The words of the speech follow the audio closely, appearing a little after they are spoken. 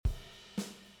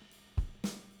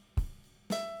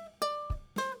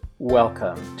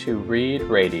Welcome to Read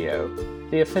Radio,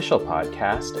 the official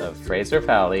podcast of Fraser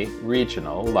Valley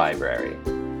Regional Library.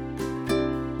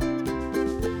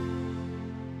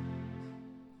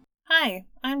 Hi,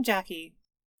 I'm Jackie.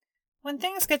 When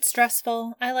things get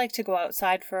stressful, I like to go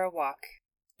outside for a walk.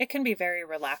 It can be very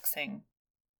relaxing.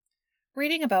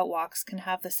 Reading about walks can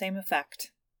have the same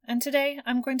effect, and today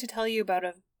I'm going to tell you about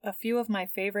a few of my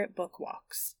favorite book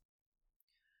walks.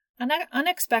 An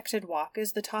unexpected walk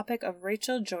is the topic of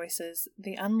Rachel Joyce's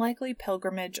The Unlikely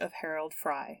Pilgrimage of Harold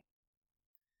Fry.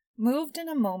 Moved in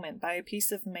a moment by a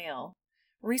piece of mail,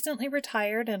 recently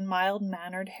retired and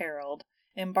mild-mannered Harold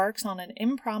embarks on an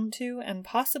impromptu and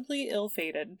possibly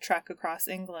ill-fated trek across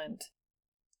England.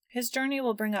 His journey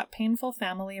will bring up painful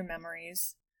family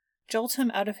memories, jolt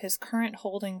him out of his current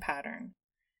holding pattern,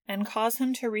 and cause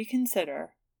him to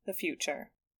reconsider the future.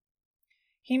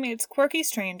 He meets quirky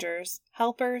strangers,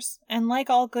 helpers, and like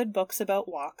all good books about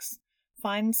walks,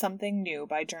 finds something new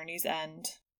by journey's end.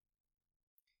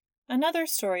 Another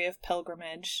story of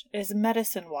pilgrimage is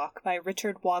Medicine Walk by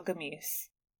Richard Wagamese.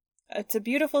 It's a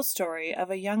beautiful story of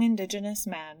a young Indigenous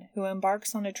man who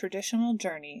embarks on a traditional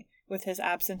journey with his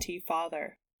absentee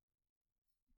father.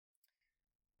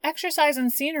 Exercise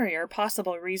and scenery are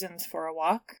possible reasons for a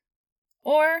walk,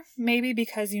 or maybe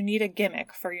because you need a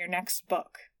gimmick for your next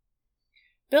book.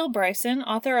 Bill Bryson,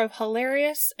 author of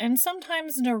hilarious and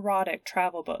sometimes neurotic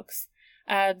travel books,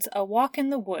 adds A Walk in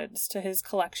the Woods to his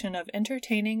collection of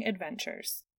entertaining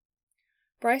adventures.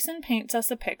 Bryson paints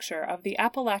us a picture of the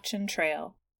Appalachian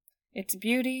Trail, its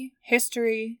beauty,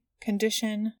 history,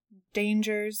 condition,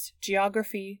 dangers,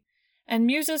 geography, and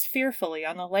muses fearfully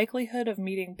on the likelihood of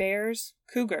meeting bears,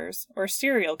 cougars, or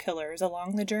serial killers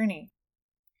along the journey.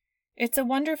 It's a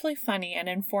wonderfully funny and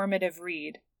informative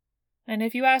read, and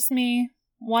if you ask me,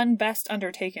 one best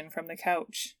undertaken from the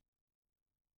couch.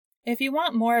 If you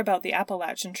want more about the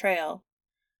Appalachian Trail,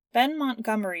 Ben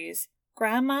Montgomery's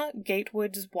Grandma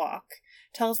Gatewood's Walk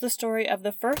tells the story of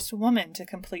the first woman to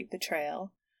complete the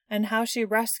trail and how she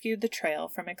rescued the trail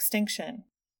from extinction.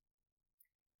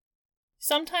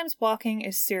 Sometimes walking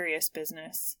is serious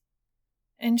business.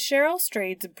 In Cheryl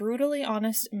Strayed's brutally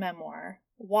honest memoir,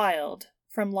 Wild,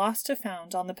 From Lost to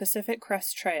Found on the Pacific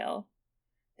Crest Trail,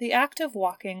 the act of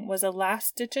walking was a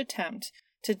last-ditch attempt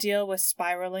to deal with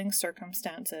spiraling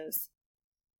circumstances.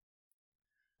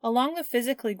 Along the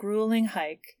physically grueling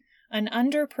hike, an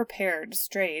underprepared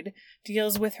Strayed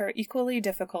deals with her equally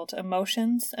difficult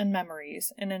emotions and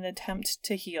memories in an attempt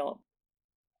to heal.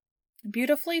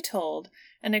 Beautifully told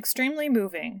and extremely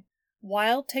moving,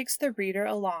 Wild takes the reader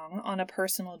along on a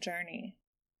personal journey.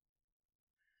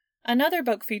 Another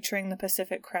book featuring the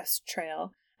Pacific Crest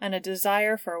Trail and a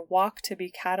desire for a walk to be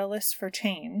catalyst for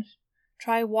change,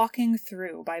 try Walking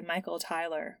Through by Michael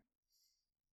Tyler.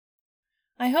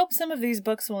 I hope some of these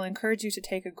books will encourage you to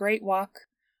take a great walk,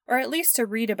 or at least to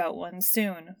read about one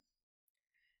soon.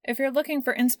 If you're looking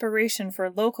for inspiration for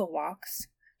local walks,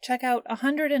 check out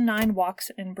 109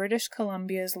 Walks in British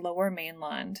Columbia's Lower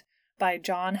Mainland by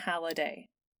John Halliday.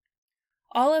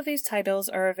 All of these titles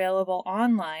are available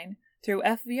online through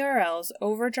FVRL's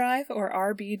Overdrive or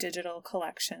RB Digital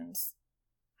collections.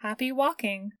 Happy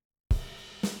walking!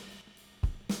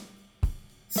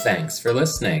 Thanks for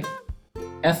listening.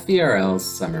 FVRL's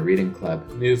Summer Reading Club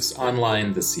moves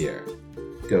online this year.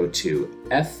 Go to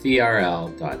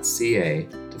fvrl.ca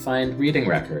to find reading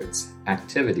records,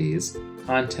 activities,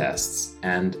 contests,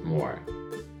 and more.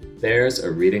 There's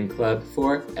a reading club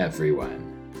for everyone.